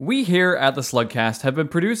We here at the Slugcast have been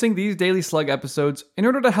producing these Daily Slug episodes in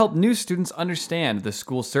order to help new students understand the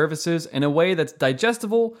school services in a way that's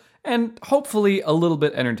digestible and hopefully a little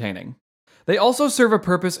bit entertaining. They also serve a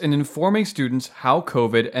purpose in informing students how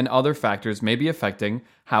COVID and other factors may be affecting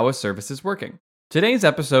how a service is working. Today's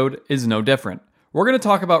episode is no different. We're going to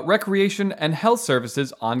talk about recreation and health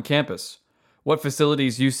services on campus, what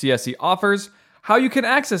facilities UCSC offers, how you can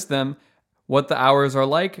access them, what the hours are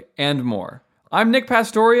like, and more. I'm Nick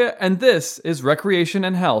Pastoria, and this is Recreation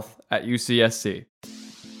and Health at UCSC.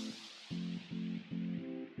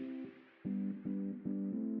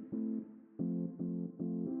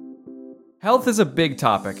 Health is a big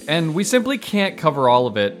topic, and we simply can't cover all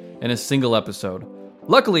of it in a single episode.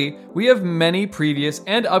 Luckily, we have many previous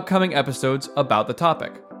and upcoming episodes about the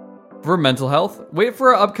topic. For mental health, wait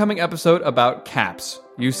for our upcoming episode about CAPS,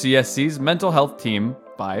 UCSC's mental health team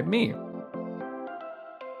by me.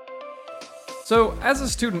 So, as a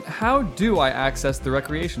student, how do I access the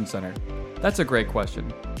Recreation Center? That's a great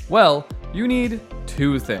question. Well, you need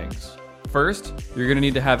two things. First, you're going to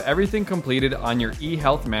need to have everything completed on your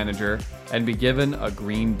eHealth Manager and be given a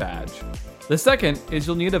green badge. The second is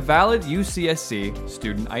you'll need a valid UCSC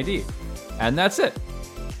student ID. And that's it.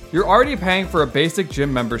 You're already paying for a basic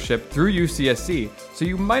gym membership through UCSC, so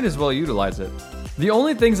you might as well utilize it. The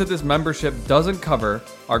only things that this membership doesn't cover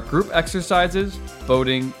are group exercises,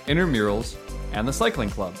 boating, intramurals, and the cycling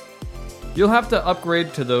club. You'll have to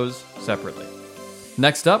upgrade to those separately.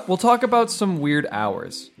 Next up, we'll talk about some weird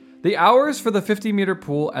hours. The hours for the 50-meter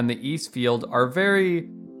pool and the East Field are very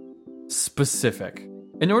specific.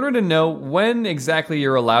 In order to know when exactly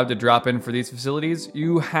you're allowed to drop in for these facilities,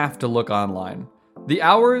 you have to look online. The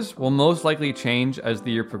hours will most likely change as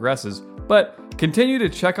the year progresses, but continue to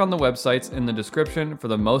check on the websites in the description for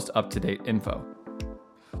the most up-to-date info.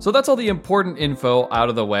 So that's all the important info out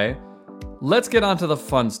of the way. Let's get on to the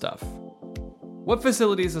fun stuff. What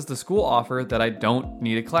facilities does the school offer that I don't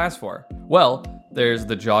need a class for? Well, there's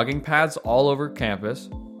the jogging pads all over campus.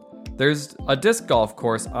 There's a disc golf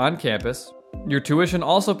course on campus. Your tuition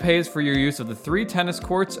also pays for your use of the 3 tennis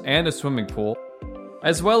courts and a swimming pool,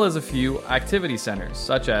 as well as a few activity centers,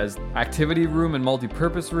 such as activity room and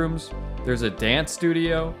multi-purpose rooms. There's a dance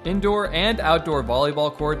studio, indoor and outdoor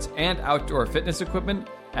volleyball courts, and outdoor fitness equipment,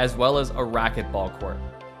 as well as a racquetball court.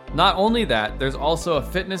 Not only that, there's also a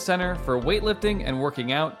fitness center for weightlifting and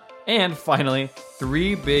working out, and finally,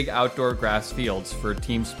 3 big outdoor grass fields for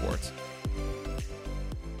team sports.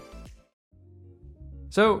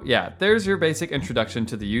 So yeah, there's your basic introduction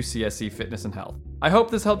to the UCSC Fitness and Health. I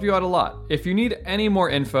hope this helped you out a lot. If you need any more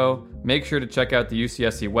info, make sure to check out the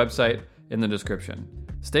UCSC website in the description.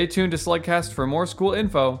 Stay tuned to Slugcast for more school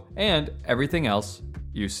info and everything else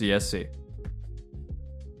UCSC.